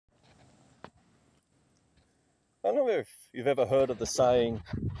don't know if you've ever heard of the saying,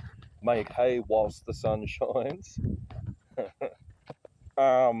 make hay whilst the sun shines.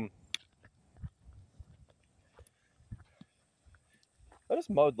 I just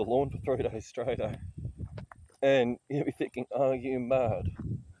mowed the lawn for 3 days straight, eh? And you'll be thinking, are you mad?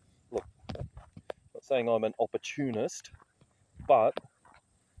 Look, I'm not saying I'm an opportunist, but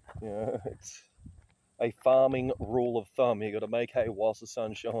it's a farming rule of thumb. You got to make hay whilst the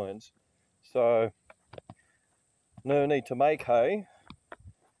sun shines. So, no need to make hay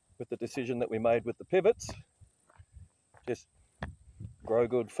with the decision that we made with the pivots. Just grow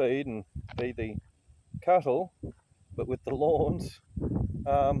good feed and feed the cattle. But with the lawns,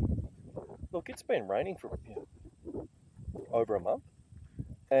 look, it's been raining for over a month,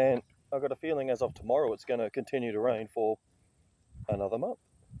 and I've got a feeling as of tomorrow it's going to continue to rain for another month.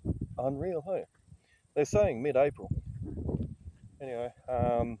 Unreal, hey? They're saying mid-April. Anyway,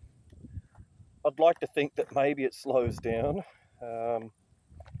 I'd like to think that maybe it slows down.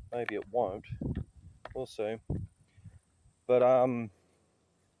 Maybe it won't. We'll see. But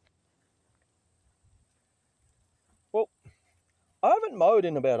well, I haven't mowed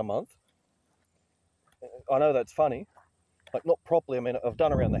in about a month. I know that's funny. Like, not properly. I mean, I've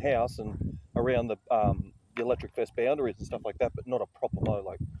done around the house and around the electric fence boundaries and stuff like that, but not a proper mow.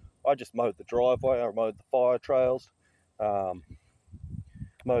 Like, I just mowed the driveway, I mowed the fire trails,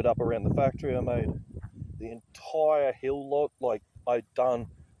 mowed up around the factory. I made the entire hill lot. Like, I've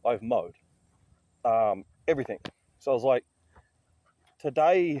mowed everything. So I was like,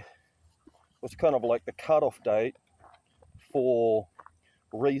 today was kind of like the cutoff date for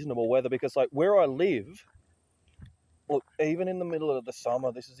reasonable weather, because like where I live, look, even in the middle of the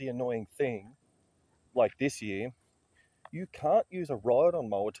summer, this is the annoying thing, like this year, you can't use a ride-on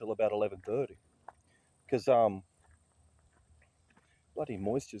mower till about 11:30 because bloody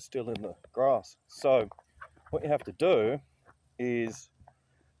moisture's still in the grass. So what you have to do is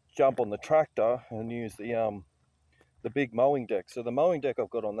jump on the tractor and use the big mowing deck. So the mowing deck I've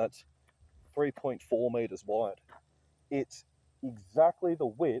got on, that's 3.4 meters wide. It's exactly the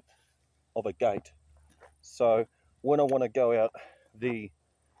width of a gate. So when I want to go out the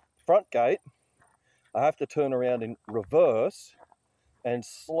front gate, I have to turn around in reverse and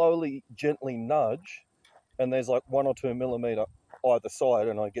slowly, gently nudge, and there's like 1 or 2 millimeter either side,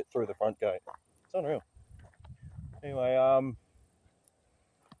 and I get through the front gate. It's unreal. Anyway,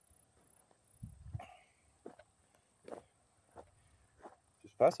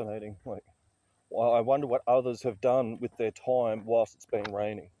 just fascinating. Like, well, I wonder what others have done with their time whilst it's been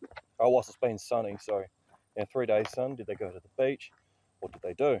raining. Whilst it's been sunny, sorry. 3 days sun. Did they go to the beach? What did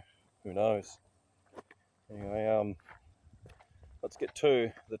they do? Who knows? Anyway, let's get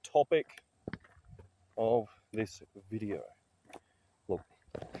to the topic of this video. Look,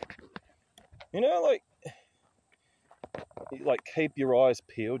 like keep your eyes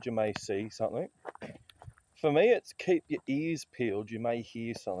peeled, you may see something. For me, it's keep your ears peeled, you may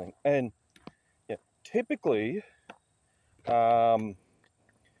hear something. And typically, keep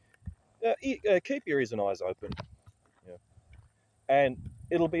your ears and eyes open. And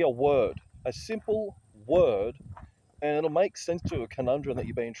it'll be a word, a simple word, and it'll make sense to a conundrum that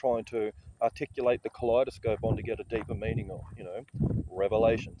you've been trying to articulate the kaleidoscope on to get a deeper meaning of,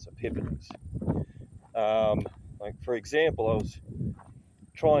 revelations, epiphanies. Like, for example, I was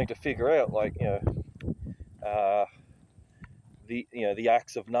trying to figure out, like, the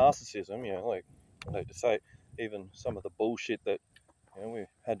acts of narcissism, like, I hate to say, even some of the bullshit that, we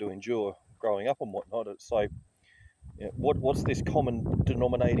had to endure growing up and whatnot. It's like, what's this common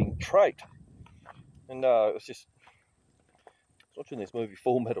denominating trait? And I was watching this movie,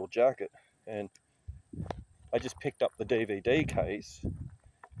 Full Metal Jacket, and I just picked up the DVD case,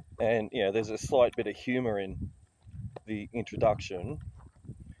 and there's a slight bit of humor in the introduction,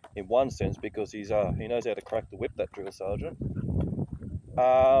 in one sense, because he knows how to crack the whip, that drill sergeant.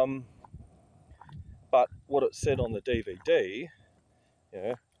 But what it said on the DVD,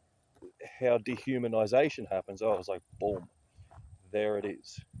 how dehumanization happens, I was like, boom, there it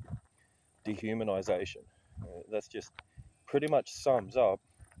is. Dehumanization. That's just pretty much sums up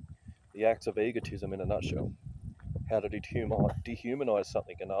the acts of egotism in a nutshell. How to dehumanize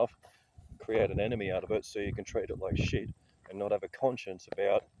something enough, create an enemy out of it so you can treat it like shit and not have a conscience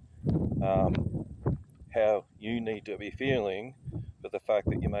about how you need to be feeling for the fact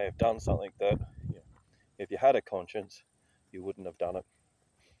that you may have done something that, if you had a conscience, you wouldn't have done it.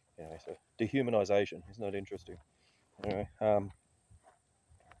 So dehumanization is not interesting. Anyway,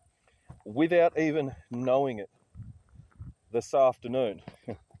 without even knowing it, this afternoon,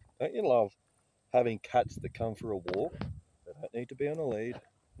 don't you love having cats that come for a walk? They don't need to be on a lead,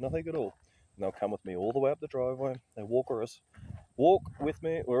 nothing at all. And they'll come with me all the way up the driveway. They walk with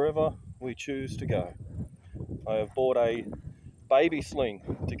me wherever we choose to go. I have bought a baby sling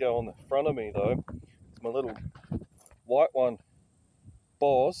to go on the front of me though. It's my little white one,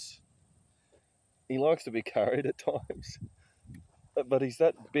 Boss. He likes to be carried at times, but he's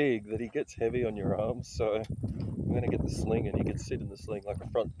that big that he gets heavy on your arms, so I'm going to get the sling and he can sit in the sling like a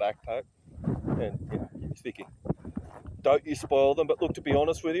front backpack. And yeah, he's thinking, don't you spoil them. But look, to be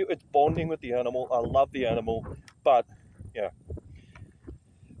honest with you, it's bonding with the animal. I love the animal, but yeah,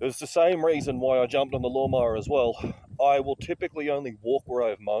 it was the same reason why I jumped on the lawnmower as well. I will typically only walk where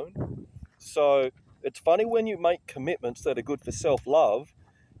I've mown. So it's funny when you make commitments that are good for self-love,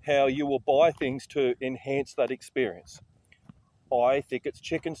 how you will buy things to enhance that experience. I think it's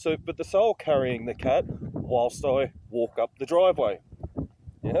chicken soup for the soul carrying the cat whilst I walk up the driveway.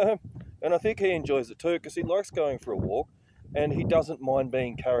 Yeah, and I think he enjoys it too because he likes going for a walk and he doesn't mind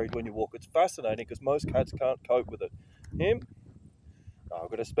being carried when you walk. It's fascinating because most cats can't cope with it. Him, I've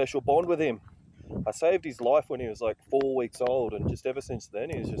got a special bond with him. I saved his life when he was like 4 weeks old, and just ever since then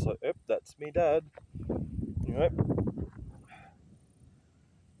he's just like, yep, that's me dad. Yep.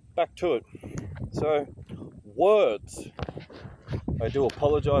 Back to it. So, words. I do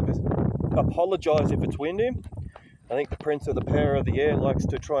apologise if it's windy. I think the Prince of the Power of the Air likes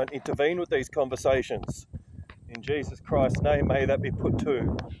to try and intervene with these conversations. In Jesus Christ's name, may that be put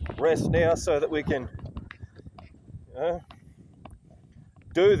to rest now so that we can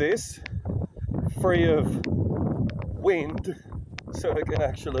do this free of wind, so we can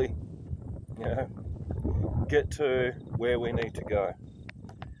actually get to where we need to go.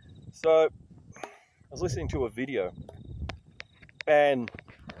 So I was listening to a video, and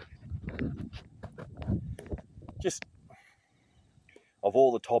just of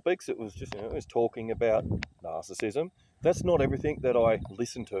all the topics, it was just it was talking about narcissism. That's not everything that I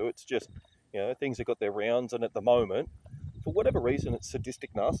listen to. It's just things that got their rounds, and at the moment, for whatever reason, it's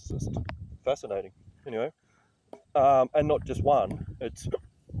sadistic narcissist. Fascinating. Anyway, and not just one. It's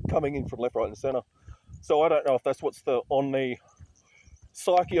coming in from left, right, and centre. So I don't know if that's what's on the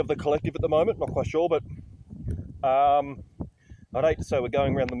psyche of the collective at the moment. Not quite sure, but I'd hate to say we're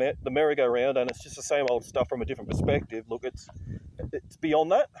going around the merry-go-round and it's just the same old stuff from a different perspective. Look, it's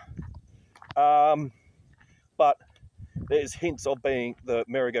beyond that. But there's hints of being the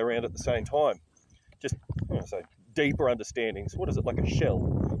merry-go-round at the same time. Just say deeper understandings. What is it, like a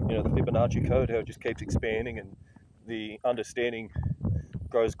shell? The Fibonacci code, how it just keeps expanding and the understanding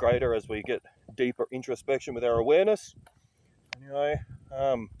grows greater as we get deeper introspection with our awareness. Anyway,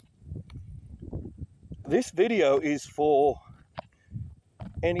 this video is for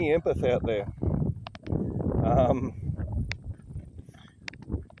any empath out there.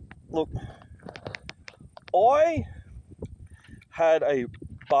 Look, I had a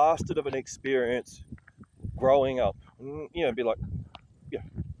bastard of an experience growing up. Be like,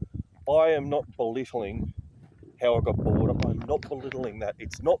 I am not belittling how I got bored. I'm not belittling that.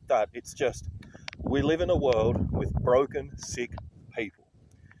 It's not that. It's just we live in a world with broken, sick people.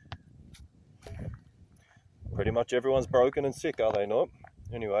 Pretty much everyone's broken and sick, are they not?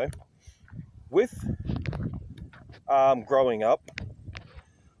 Anyway, with growing up,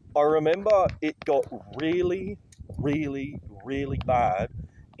 I remember it got really, really, really bad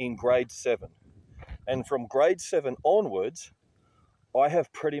in grade 7. And from grade 7 onwards, I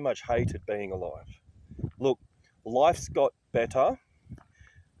have pretty much hated being alive. Look, life's got better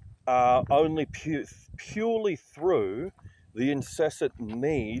only purely through the incessant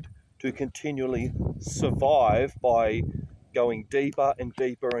need to continually survive by going deeper and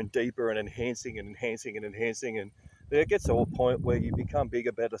deeper and deeper and enhancing and enhancing and enhancing. And there gets to a point where you become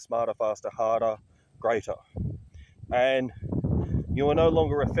bigger, better, smarter, faster, harder, greater. And you are no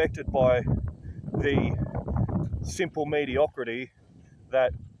longer affected by the simple mediocrity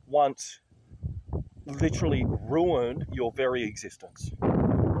that once literally ruined your very existence.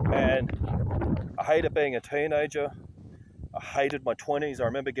 And I hated being a teenager. I hated my 20s. I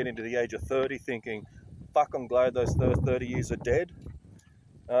remember getting to the age of 30 thinking, fuck, I'm glad those 30 years are dead.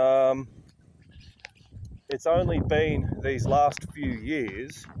 It's only been these last few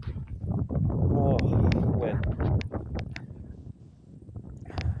years,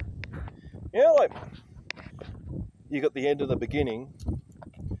 like, you got the end of the beginning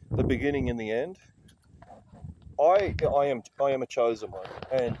and the end. I am a chosen one,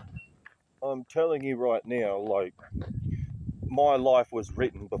 and I'm telling you right now, like, my life was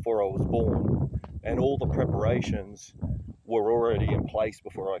written before I was born, and all the preparations were already in place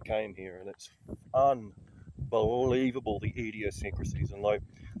before I came here, and it's unbelievable, the idiosyncrasies. And like,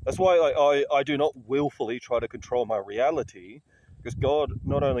 that's why I do not willfully try to control my reality, because God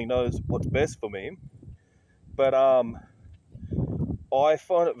not only knows what's best for me, but I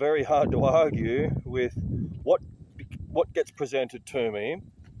find it very hard to argue with what gets presented to me,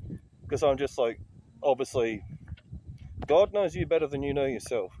 because I'm just like, obviously, God knows you better than you know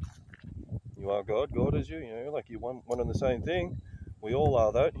yourself. You are God, God is you, you know, like you're one and the same thing. We all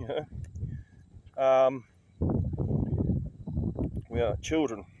are that, you know. We are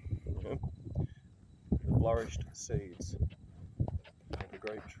children, you know, flourished seeds of the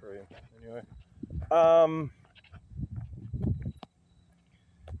great tree. Anyway,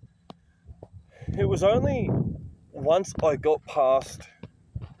 it was only once I got past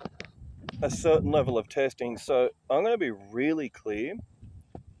a certain level of testing, so I'm going to be really clear.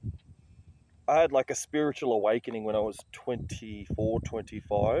 I had like a spiritual awakening when I was 24,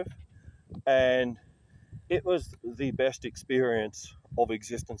 25, and it was the best experience of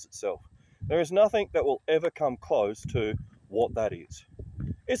existence itself. There is nothing that will ever come close to what that is.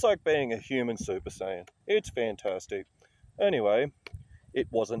 It's like being a human Super Saiyan. It's fantastic. Anyway, it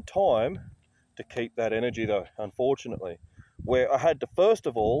wasn't time to keep that energy though, unfortunately, where I had to first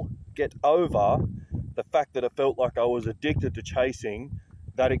of all get over the fact that it felt like I was addicted to chasing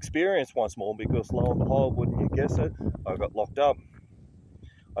that experience once more, because lo and behold, wouldn't you guess it, I got locked up.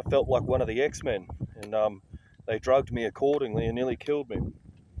 I felt like one of the X-Men, and they drugged me accordingly and nearly killed me.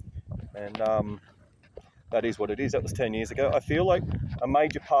 And that is what it is. That was 10 years ago. I feel like a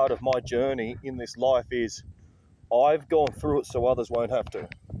major part of my journey in this life is I've gone through it so others won't have to.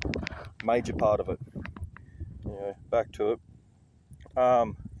 Major part of it. Anyway, back to it.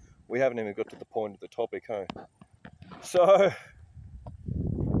 We haven't even got to the point of the topic, huh? So,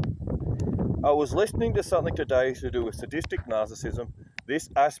 I was listening to something today to do with sadistic narcissism. This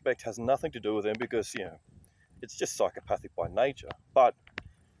aspect has nothing to do with them because, you know, it's just psychopathic by nature. But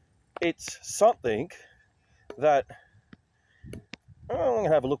it's something that I'm going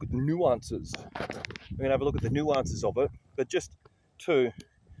to have a look at nuances. I'm going to have a look at the nuances of it, but just to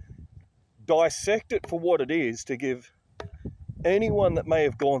dissect it for what it is, to give anyone that may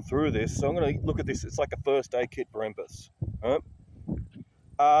have gone through this. So I'm going to look at this. It's like a first aid kit for empaths. Right?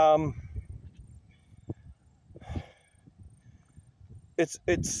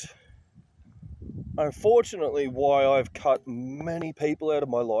 It's unfortunately why I've cut many people out of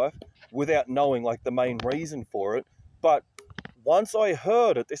my life without knowing like the main reason for it. But once I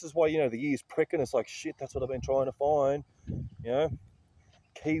heard it, this is why, you know, the ears pricking. It's like, shit, that's what I've been trying to find. You know,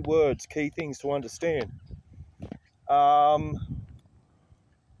 key words, key things to understand.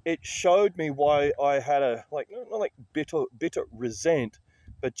 It showed me why I had a, like, not like bitter resent,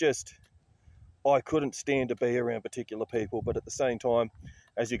 but just I couldn't stand to be around particular people. But at the same time,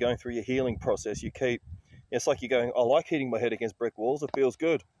 as you're going through your healing process, you keep, it's like you're going, I like hitting my head against brick walls. It feels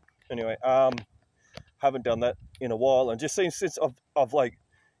good. Anyway, haven't done that in a while, and just since I've like,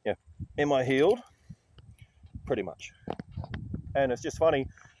 yeah, am I healed? Pretty much. And it's just funny,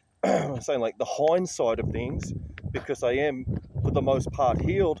 I'm saying like the hindsight of things, because I am for the most part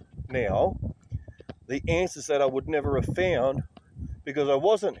healed now. The answers that I would never have found because I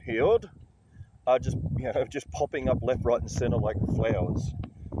wasn't healed are just, you know, just popping up left, right, and center like flowers.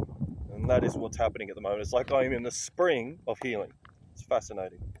 And that is what's happening at the moment. It's like I'm in the spring of healing. It's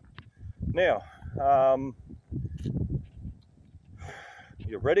fascinating. Now,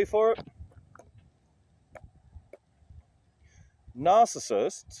 you ready for it?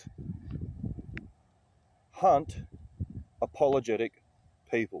 Narcissists hunt apologetic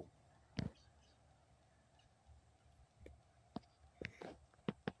people.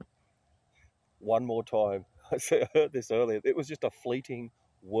 One more time. I heard this earlier. It was just a fleeting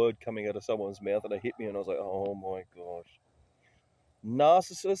word coming out of someone's mouth and it hit me and I was like, oh my gosh.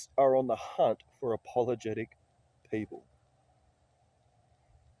 Narcissists are on the hunt for apologetic people.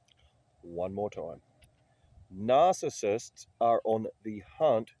 One more time. Narcissists are on the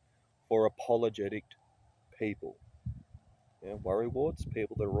hunt for apologetic people. Yeah, worrywarts,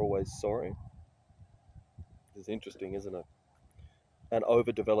 people that are always sorry. It's interesting, isn't it? An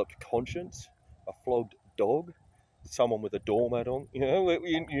overdeveloped conscience, a flogged dog, someone with a doormat on. You know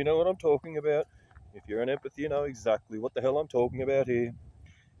what I'm talking about. If you're an empath, you know exactly what the hell I'm talking about here.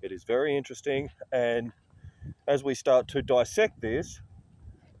 It is very interesting, and as we start to dissect this,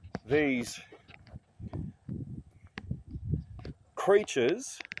 these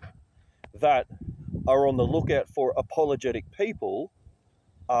creatures that are on the lookout for apologetic people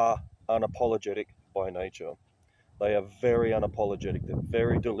are unapologetic by nature. They are very unapologetic. They're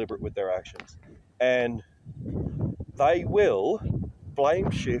very deliberate with their actions. And they will blame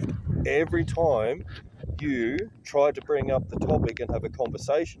shift every time you try to bring up the topic and have a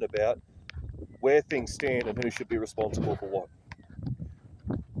conversation about where things stand and who should be responsible for what.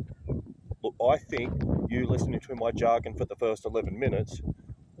 I think you listening to my jargon for the first 11 minutes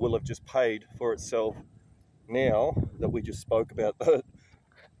will have just paid for itself now that we just spoke about that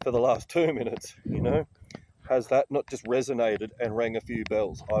for the last 2 minutes, you know? Has that not just resonated and rang a few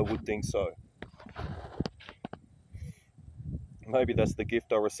bells? I would think so. Maybe that's the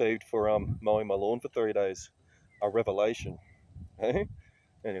gift I received for mowing my lawn for 3 days. A revelation. Eh?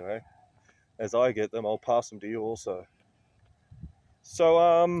 Anyway, as I get them, I'll pass them to you also.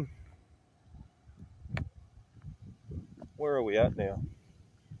 So, where are we at now?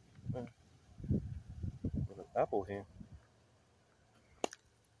 Got an apple here.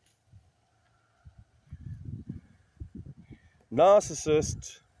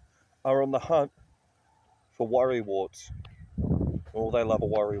 Narcissists are on the hunt for worrywarts. Oh, they love a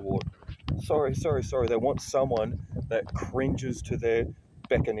worrywart. Sorry. They want someone that cringes to their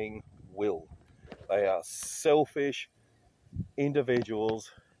beckoning will. They are selfish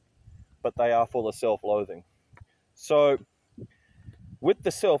individuals, but they are full of self-loathing. So, with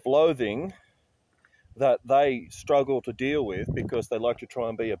the self-loathing that they struggle to deal with because they like to try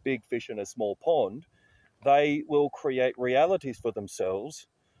and be a big fish in a small pond, they will create realities for themselves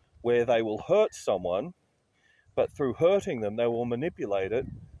where they will hurt someone, but through hurting them, they will manipulate it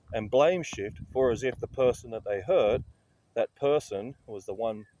and blame shift for as if the person that they hurt, that person was the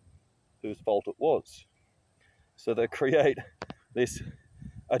one whose fault it was. So they create this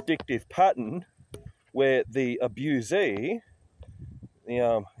addictive pattern where the abusee,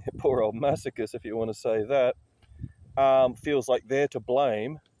 the poor old masochist, if you want to say that, feels like they're to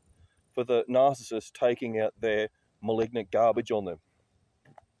blame for the narcissist taking out their malignant garbage on them.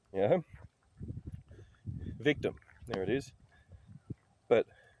 Yeah? Victim, there it is. But,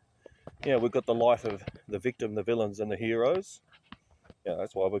 you know, we've got the life of the victim, the villains, and the heroes. Yeah,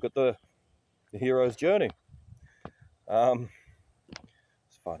 that's why we've got the hero's journey. It's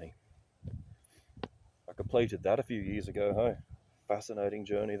funny. I completed that a few years ago, hey? Fascinating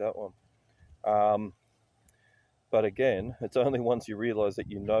journey, that one. But again, it's only once you realise that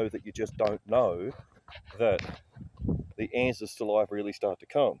you just don't know that the answers to life really start to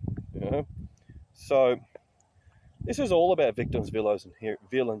come, you know? So, this is all about victims, villains,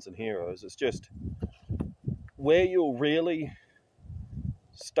 and heroes. It's just where you'll really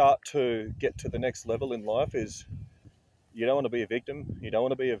start to get to the next level in life is you don't want to be a victim, you don't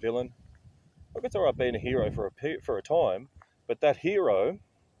want to be a villain. Look, it's all right being a hero for a time, but that hero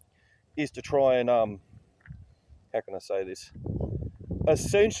is to try and how can I say this?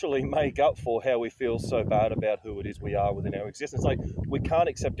 Essentially make up for how we feel so bad about who it is we are within our existence. Like, we can't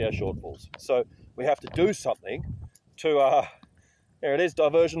accept our shortfalls. So we have to do something to, there it is,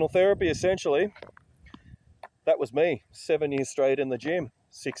 diversional therapy, essentially. That was me, 7 years straight in the gym,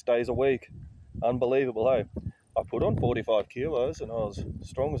 6 days a week. Unbelievable, hey? I put on 45 kilos and I was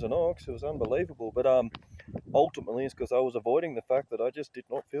strong as an ox. It was unbelievable. But ultimately, it's because I was avoiding the fact that I just did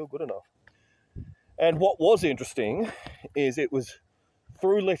not feel good enough. And what was interesting is it was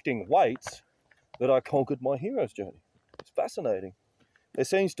through lifting weights that I conquered my hero's journey. It's fascinating. There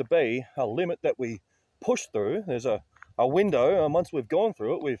seems to be a limit that we push through. There's a window, and once we've gone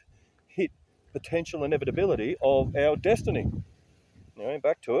through it, we've hit potential inevitability of our destiny. You know,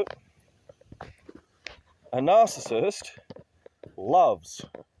 back to it. A narcissist loves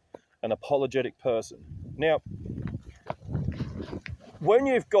an apologetic person. Now, when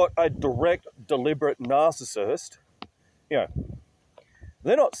you've got a direct, deliberate narcissist, you know,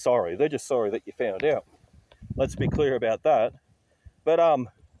 they're not sorry. They're just sorry that you found out. Let's be clear about that. But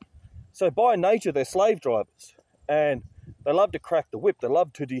so by nature, they're slave drivers, and they love to crack the whip. They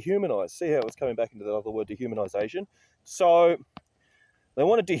love to dehumanize. See how it's coming back into the other word, dehumanization. So they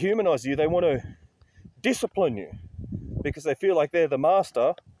want to dehumanize you. They want to discipline you because they feel like they're the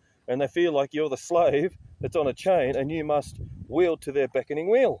master, and they feel like you're the slave that's on a chain, and you must wield to their beckoning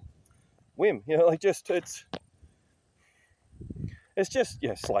whim. You know, like it's just,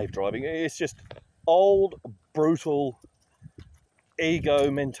 yeah, slave driving. It's just old, brutal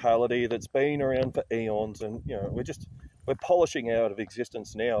ego mentality that's been around for eons, and you know, we're polishing out of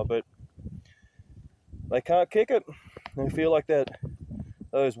existence now, but they can't kick it. They feel like that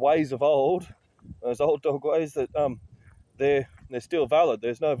those ways of old, those old dog ways, that they're still valid.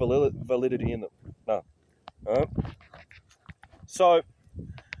 There's no validity in them. No. Right? So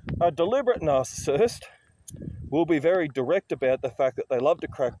a deliberate narcissist will be very direct about the fact that they love to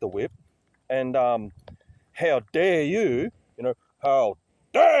crack the whip, and how dare you, you know, how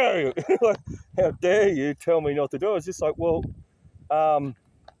dare you, how dare you tell me not to do it. It's just like, well,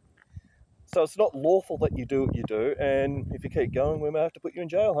 so it's not lawful that you do what you do, and if you keep going, we may have to put you in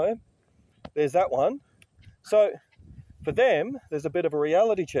jail, hey? There's that one. So for them, there's a bit of a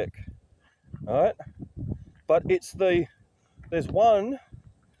reality check. all right? But there's one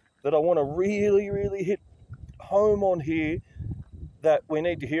that I want to really hit home on here that we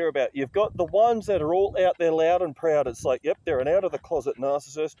need to hear about. You've got the ones that are all out there loud and proud. It's like, yep, they're an out-of-the-closet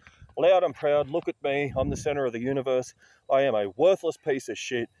narcissist, loud and proud. Look at me. I'm the center of the universe. I am a worthless piece of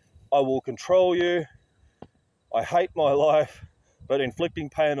shit. I will control you. I hate my life, but inflicting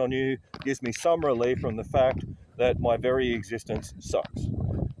pain on you gives me some relief from the fact that my very existence sucks.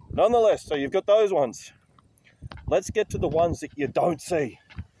 Nonetheless, so you've got those ones. Let's get to the ones that you don't see.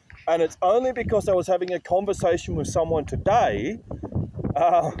 And it's only because I was having a conversation with someone today.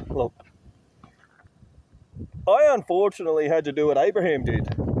 Look, I unfortunately had to do what Abraham did,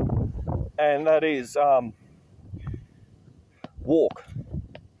 and that is walk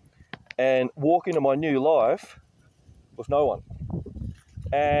into my new life with no one.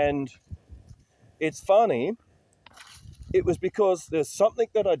 And it's funny, it was because there's something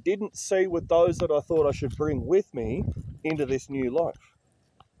that I didn't see with those that I thought I should bring with me into this new life.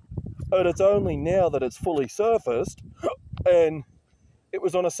 And it's only now that it's fully surfaced, and it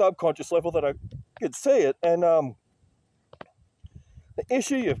was on a subconscious level that I could see it. And the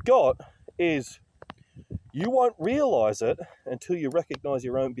issue you've got is you won't realise it until you recognise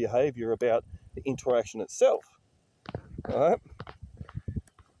your own behaviour about the interaction itself. All right?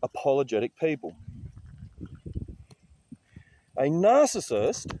 Apologetic people. A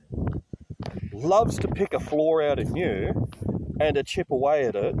narcissist loves to pick a flaw out in you and to chip away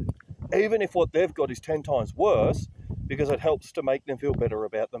at it, even if what they've got is 10 times worse, because it helps to make them feel better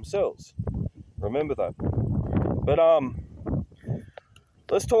about themselves. Remember that. But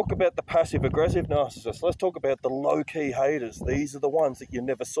let's talk about the passive-aggressive narcissists. Let's talk about the low-key haters. These are the ones that you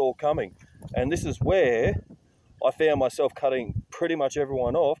never saw coming. And this is where I found myself cutting pretty much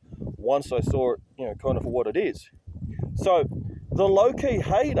everyone off once I saw it, kind of for what it is. So the low-key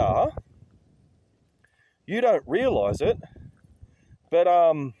hater, you don't realise it, but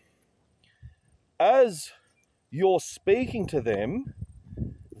as you're speaking to them,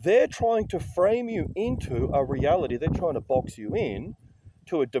 they're trying to frame you into a reality. They're trying to box you in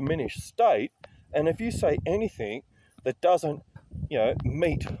to a diminished state. And if you say anything that doesn't,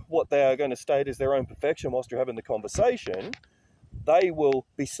 meet what they are going to state as their own perfection whilst you're having the conversation, they will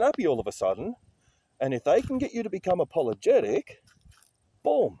be snappy all of a sudden. And if they can get you to become apologetic,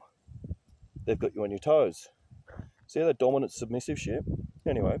 boom, they've got you on your toes. See that dominant submissive shit?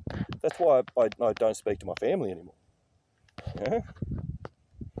 Anyway, that's why I don't speak to my family anymore. Yeah?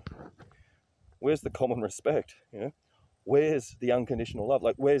 Where's the common respect? Where's the unconditional love?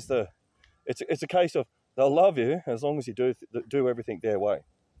 Like, where's the... It's a case of they'll love you as long as you do everything their way.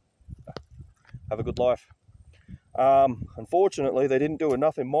 Have a good life. Unfortunately, they didn't do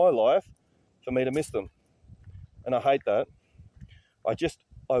enough in my life for me to miss them. And I hate that.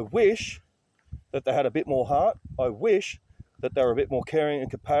 I wish that they had a bit more heart. I wish that they were a bit more caring and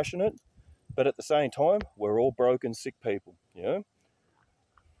compassionate. But at the same time, we're all broken, sick people,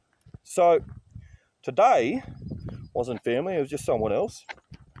 So today wasn't family, it was just someone else,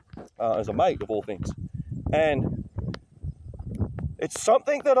 as a mate of all things. And it's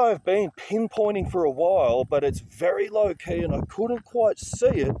something that I've been pinpointing for a while, but it's very low key and I couldn't quite see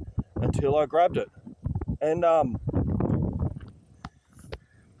it until I grabbed it. And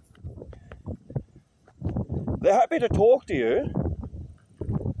they're happy to talk to you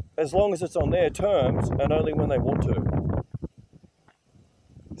as long as it's on their terms and only when they want to.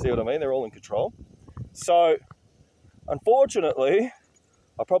 See what I mean? They're all in control. So, unfortunately,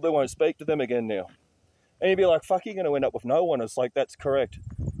 I probably won't speak to them again now. And you'd be like, fuck, you're going to end up with no one. It's like, that's correct.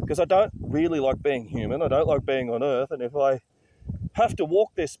 Because I don't really like being human. I don't like being on Earth. And if I have to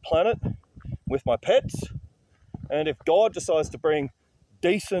walk this planet with my pets, and if God decides to bring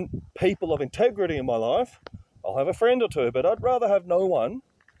decent people of integrity in my life, I'll have a friend or two. But I'd rather have no one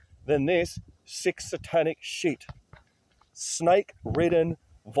than this sick satanic shit. Snake-ridden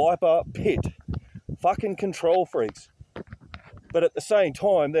viper pit. Fucking control freaks. But at the same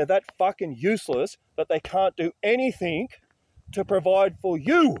time, they're that fucking useless that they can't do anything to provide for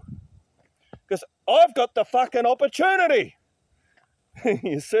you. Because I've got the fucking opportunity.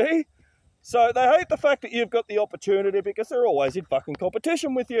 You see? So they hate the fact that you've got the opportunity because they're always in fucking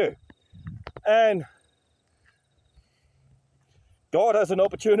competition with you. And God has an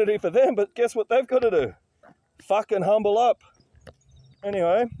opportunity for them, but guess what they've got to do? Fucking humble up.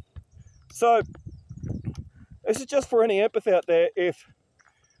 Anyway, so this is just for any empath out there. If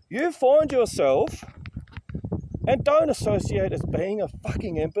you find yourself, and don't associate as being a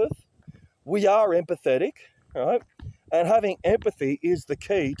fucking empath, we are empathetic, right? And having empathy is the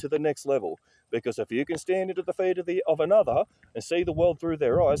key to the next level. Because if you can stand into the feet of another and see the world through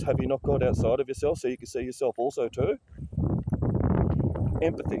their eyes, have you not got outside of yourself so you can see yourself also too?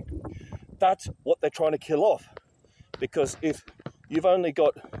 Empathy. That's what they're trying to kill off. Because if you've only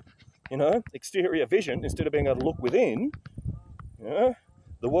got, you know, exterior vision instead of being able to look within, you know,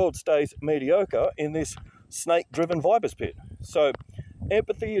 the world stays mediocre in this snake-driven Viper's pit. So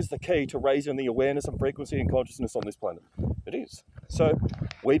empathy is the key to raising the awareness and frequency and consciousness on this planet. It is. So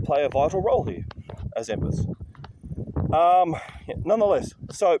we play a vital role here as empaths. Nonetheless,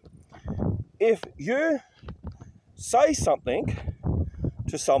 so if you say something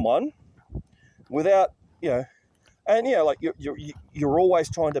to someone without, you know, and yeah, like you're always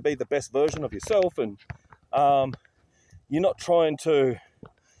trying to be the best version of yourself, and you're not trying to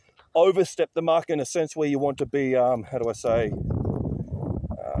overstep the mark in a sense where you want to be, how do I say,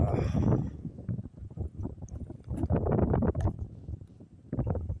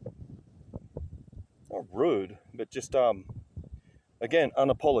 not rude, but just, again,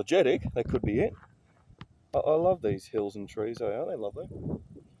 unapologetic. That could be it. I love these hills and trees, aren't they lovely?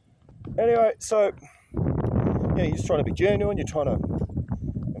 Anyway, so, yeah, you're just trying to be genuine, you're trying to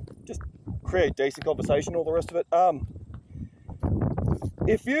just create decent conversation, all the rest of it.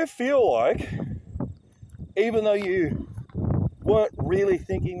 If you feel like, even though you weren't really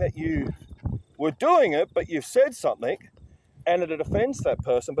thinking that you were doing it, but you've said something, and it offends that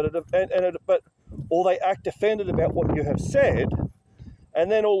person, or they act offended about what you have said, and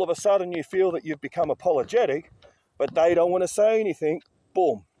then all of a sudden you feel that you've become apologetic, but they don't want to say anything,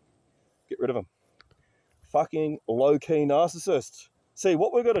 boom, get rid of them. Fucking low-key narcissists. See,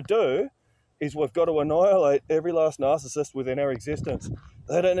 what we've got to do is we've got to annihilate every last narcissist within our existence.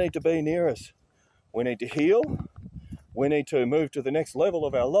 They don't need to be near us. We need to heal. We need to move to the next level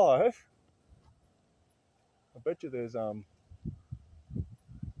of our life. I bet you there's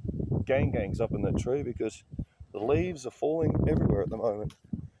gangs up in that tree because the leaves are falling everywhere at the moment.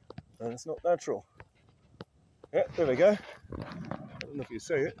 And it's not natural. Yeah, there we go. I don't know if you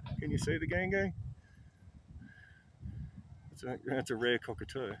see it. Can you see the gang? It's a rare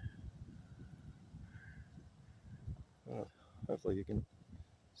cockatoo. Hopefully you can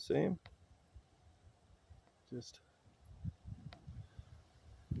see him. Just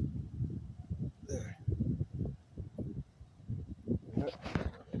there. Yeah.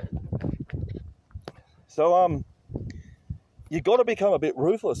 So you got to become a bit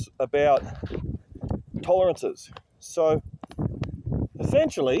ruthless about tolerances. So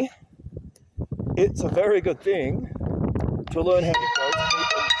essentially, it's a very good thing to learn how to ghost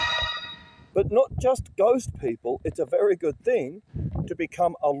people, but not just ghost people. It's a very good thing to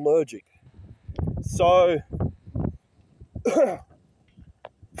become allergic. So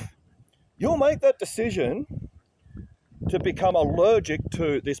you'll make that decision to become allergic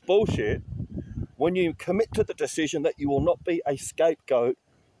to this bullshit when you commit to the decision that you will not be a scapegoat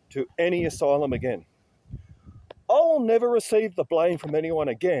to any asylum again. I will never receive the blame from anyone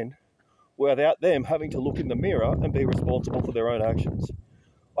again without them having to look in the mirror and be responsible for their own actions.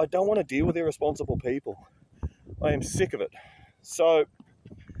 I don't want to deal with irresponsible people. I am sick of it. So,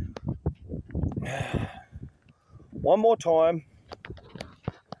 one more time,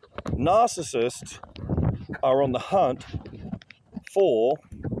 narcissists are on the hunt for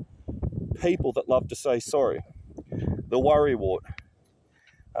people that love to say sorry. The worrywart.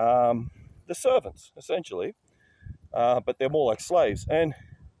 The servants, essentially. But they're more like slaves. And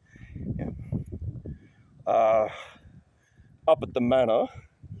up at the manor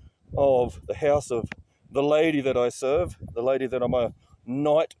of the house of the lady that I serve, the lady that I'm a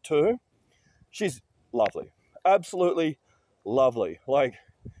knight to, she's lovely. Absolutely lovely. Like,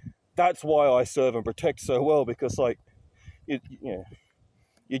 that's why I serve and protect so well, because, like,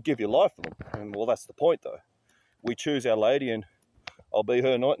 you'd give your life for them. And, well, that's the point, though. We choose our lady, and I'll be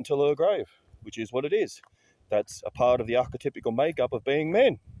her knight until her grave, which is what it is. That's a part of the archetypical makeup of being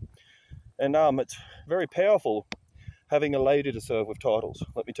men. And it's very powerful having a lady to serve with titles,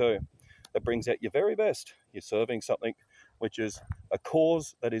 let me tell you. That brings out your very best. You're serving something which is a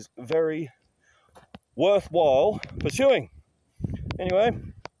cause that is very worthwhile pursuing. Anyway,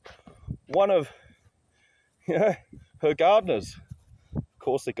 one of her gardeners, of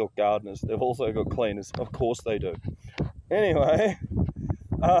course they got gardeners, they've also got cleaners, of course they do. Anyway,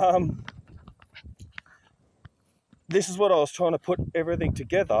 this is what I was trying to put everything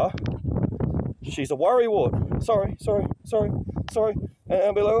together. She's a worrywart. Sorry. And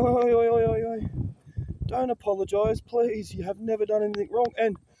I'll be like, oi. Don't apologise, please. You have never done anything wrong.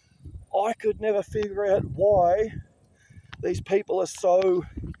 And I could never figure out why these people are so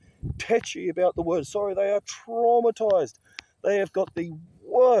tetchy about the word sorry. They are traumatised. They have got the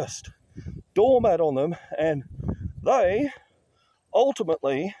worst doormat on them, and they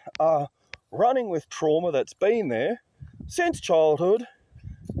ultimately are running with trauma that's been there since childhood,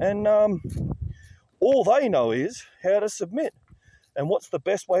 and all they know is how to submit. And what's the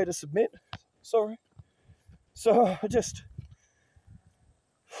best way to submit? Sorry. So just,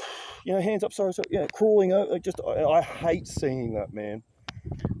 hands up, sorry, crawling over, I hate seeing that, man.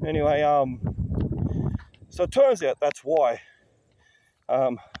 Anyway, so it turns out that's why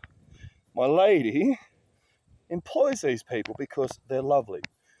my lady employs these people, because they're lovely.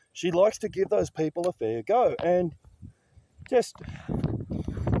 She likes to give those people a fair go, and just,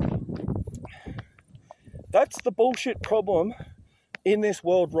 that's the bullshit problem in this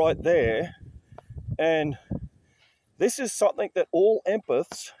world right there. And this is something that all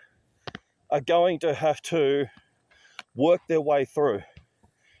empaths are going to have to work their way through.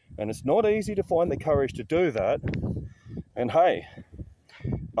 And it's not easy to find the courage to do that. And hey,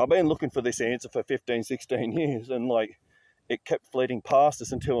 I've been looking for this answer for 15, 16 years, and like, it kept fleeting past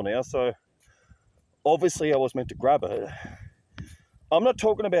us until now. So obviously I was meant to grab it. I'm not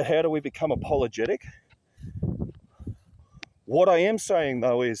talking about how do we become apologetic. What I am saying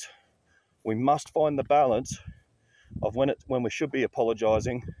though is we must find the balance of when we should be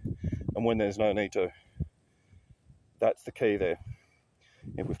apologising and when there's no need to. That's the key there.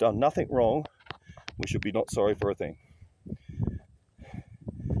 If we've done nothing wrong, we should be not sorry for a thing.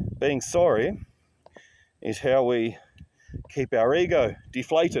 Being sorry is how we keep our ego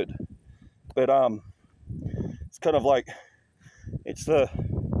deflated. But it's kind of like, it's the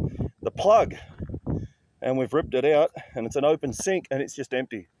plug, and we've ripped it out, and it's an open sink, and it's just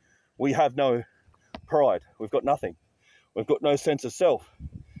empty. We have no pride. We've got nothing. We've got no sense of self.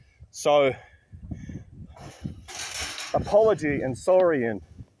 So apology and sorry and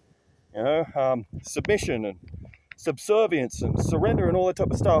submission and subservience and surrender and all that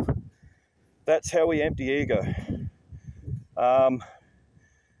type of stuff, that's how we empty ego.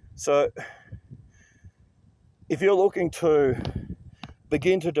 So if you're looking to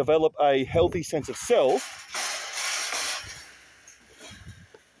begin to develop a healthy sense of self,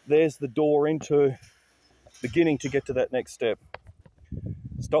 there's the door into beginning to get to that next step.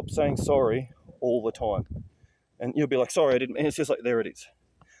 Stop saying sorry all the time. And you'll be like, sorry, I didn't, and it's just like, there it is.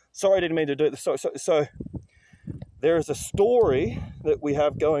 Sorry, I didn't mean to do this. So there is a story that we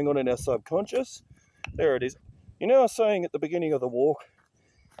have going on in our subconscious. There it is. I was saying at the beginning of the walk,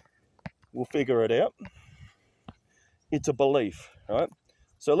 we'll figure it out. It's a belief, right?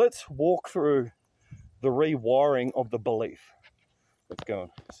 So let's walk through the rewiring of the belief. Let's go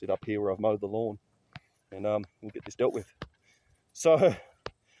and sit up here where I've mowed the lawn, and we'll get this dealt with. So,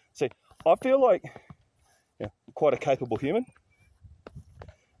 see, I feel like I'm quite a capable human,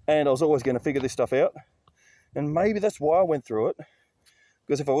 and I was always going to figure this stuff out. And maybe that's why I went through it,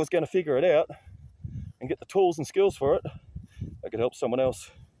 because if I was going to figure it out and get the tools and skills for it, I could help someone else.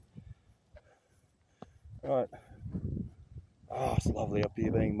 All right. Oh, it's lovely up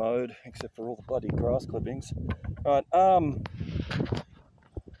here being mowed, except for all the bloody grass clippings. All right.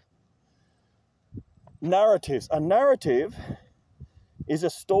 Narratives. A narrative is a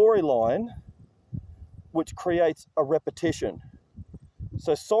storyline which creates a repetition.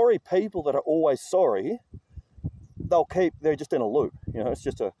 So sorry people that are always sorry, they're just in a loop. It's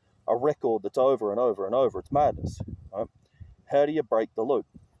just a record that's over and over and over. It's madness. Right? How do you break the loop?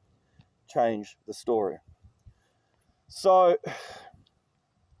 Change the story. So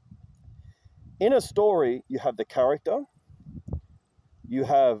in a story, you have the character, you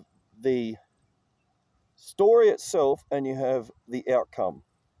have the story itself, and you have the outcome.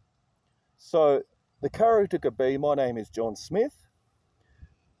 So the character could be, my name is John Smith.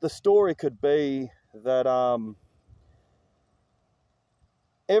 The story could be that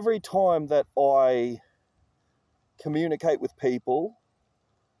every time that I communicate with people,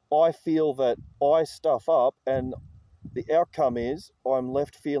 I feel that I stuff up, and the outcome is I'm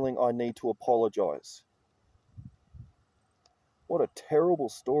left feeling I need to apologize. What a terrible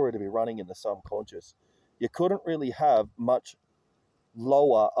story to be running in the subconscious. You couldn't really have much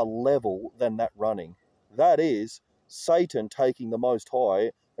lower a level than that running. That is Satan taking the Most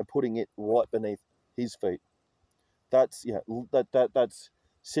High and putting it right beneath his feet. That's that's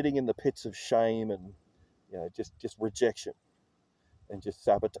sitting in the pits of shame and just rejection and just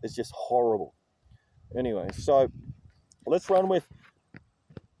sabotage. It's just horrible. Anyway, so let's run with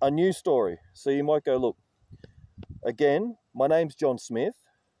a new story. So you might go, look, again, my name's John Smith,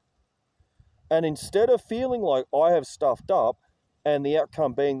 and instead of feeling like I have stuffed up and the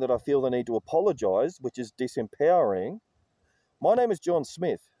outcome being that I feel the need to apologize, which is disempowering, my name is John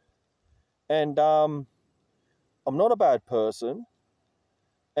Smith, and I'm not a bad person,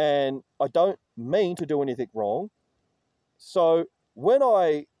 and I don't mean to do anything wrong. So when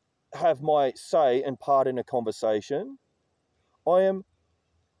I have my say and part in a conversation, I am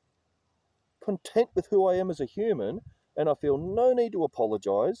content with who I am as a human, and I feel no need to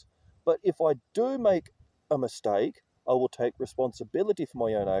apologize. But if I do make a mistake, I will take responsibility for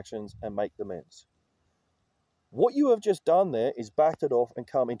my own actions and make amends. What you have just done there is backed it off and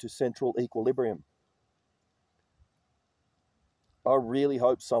come into central equilibrium. I really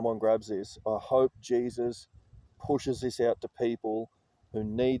hope someone grabs this. I hope Jesus pushes this out to people who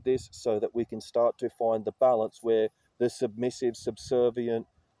need this so that we can start to find the balance where the submissive, subservient,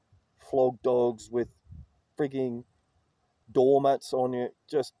 flog dogs with frigging doormats on you,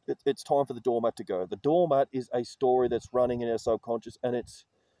 it's time for the doormat to go. The doormat is a story that's running in our subconscious, and it's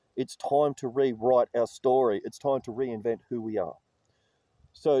time to rewrite our story. It's time to reinvent who we are.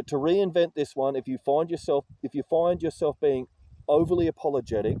 So to reinvent this one, if you find yourself being overly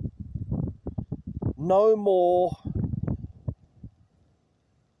apologetic, no more.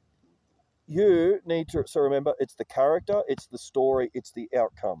 You need to, so remember, it's the character, it's the story, it's the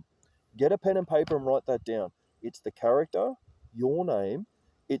outcome. Get a pen and paper and write that down. It's the character, your name,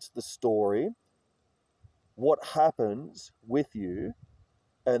 it's the story, what happens with you,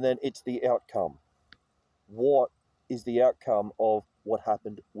 and then it's the outcome. What is the outcome of what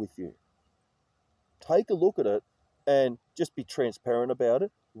happened with you? Take a look at it and just be transparent about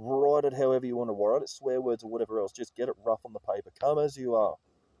it. Write it however you want to write it, swear words or whatever else. Just get it rough on the paper. Come as you are.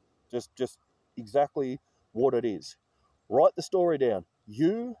 Just exactly what it is. Write the story down.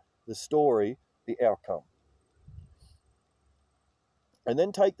 You, the story, the outcome. And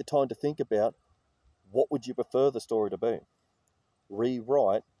then take the time to think about, what would you prefer the story to be?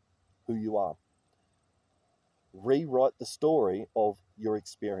 Rewrite who you are. Rewrite the story of your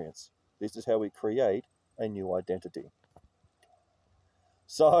experience. This is how we create a new identity.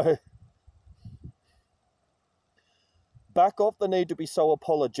 So, back off the need to be so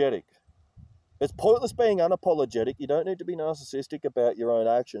apologetic. It's pointless being unapologetic. You don't need to be narcissistic about your own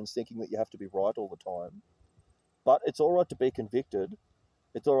actions, thinking that you have to be right all the time. But it's all right to be convicted.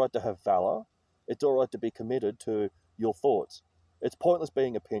 It's all right to have valor. It's all right to be committed to your thoughts. It's pointless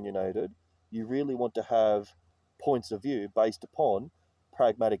being opinionated. You really want to have points of view based upon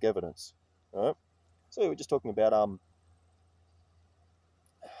pragmatic evidence. Right? So we're just talking about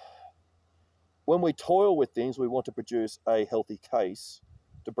when we toil with things, we want to produce a healthy case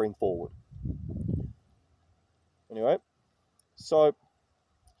to bring forward. Anyway, so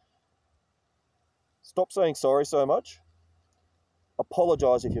stop saying sorry so much.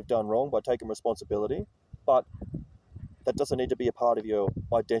 Apologize if you've done wrong by taking responsibility, but that doesn't need to be a part of your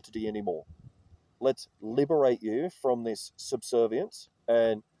identity anymore. Let's liberate you from this subservience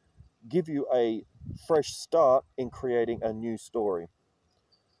and give you a fresh start in creating a new story.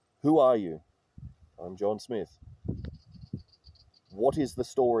 Who are you? I'm John Smith. What is the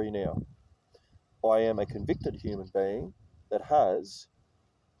story now? I am a convicted human being that has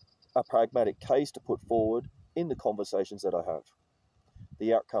a pragmatic case to put forward in the conversations that I have.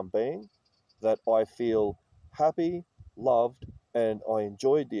 The outcome being that I feel happy, loved, and I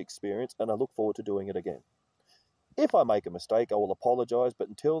enjoyed the experience, and I look forward to doing it again. If I make a mistake, I will apologize, but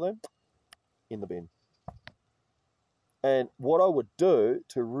until then, in the bin. And what I would do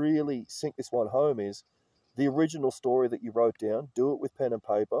to really sink this one home is the original story that you wrote down, do it with pen and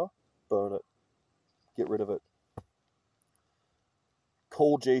paper, burn it, get rid of it.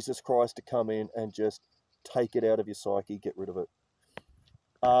 Call Jesus Christ to come in and just take it out of your psyche, get rid of it.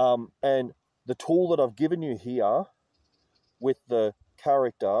 And the tool that I've given you here with the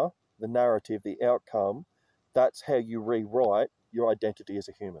character, the narrative, the outcome, that's how you rewrite your identity as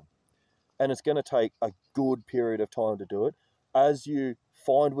a human. And it's going to take a good period of time to do it. As you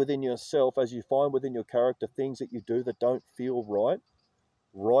find within yourself, as you find within your character things that you do that don't feel right,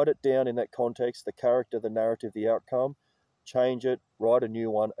 write it down in that context, the character, the narrative, the outcome, change it, write a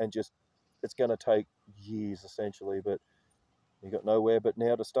new one, and just, it's going to take years essentially, but you've got nowhere but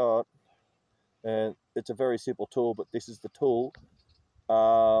now to start. And it's a very simple tool, but this is the tool.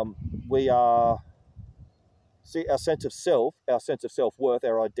 We are, see, our sense of self, our sense of self-worth,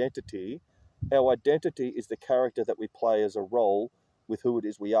 our identity is the character that we play as a role with who it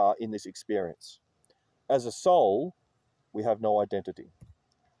is we are in this experience. As a soul, we have no identity.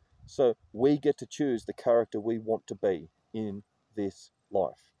 So we get to choose the character we want to be in this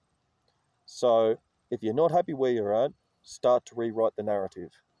life. So if you're not happy where you're at, start to rewrite the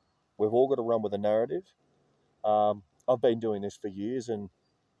narrative. We've all got to run with a narrative. I've been doing this for years, and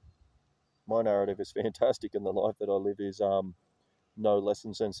my narrative is fantastic, and the life that I live is no less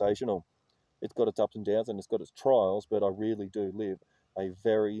than sensational. It's got its ups and downs and it's got its trials, but I really do live a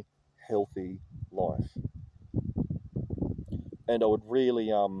very healthy life. And I would really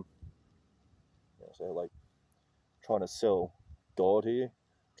so like trying to sell God here,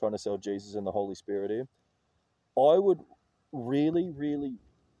 trying to sell Jesus and the Holy Spirit here. I would really, really,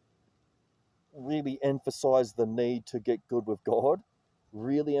 really emphasize the need to get good with God,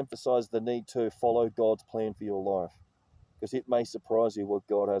 really emphasize the need to follow God's plan for your life, because it may surprise you what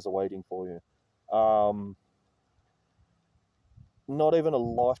God has awaiting for you. Not even a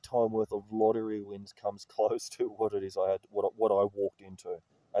lifetime worth of lottery wins comes close to what it is what I walked into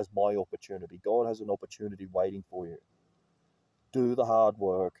as my opportunity. God has an opportunity waiting for you. Do the hard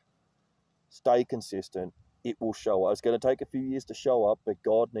work, stay consistent. It will show up. It's going to take a few years to show up, but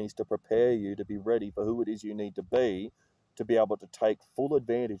God needs to prepare you to be ready for who it is you need to be able to take full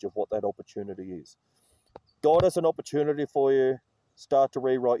advantage of what that opportunity is. God has an opportunity for you. Start to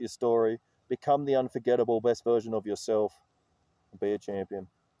rewrite your story. Become the unforgettable best version of yourself. Be a champion.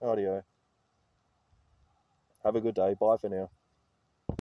 Audio. Have a good day. Bye for now.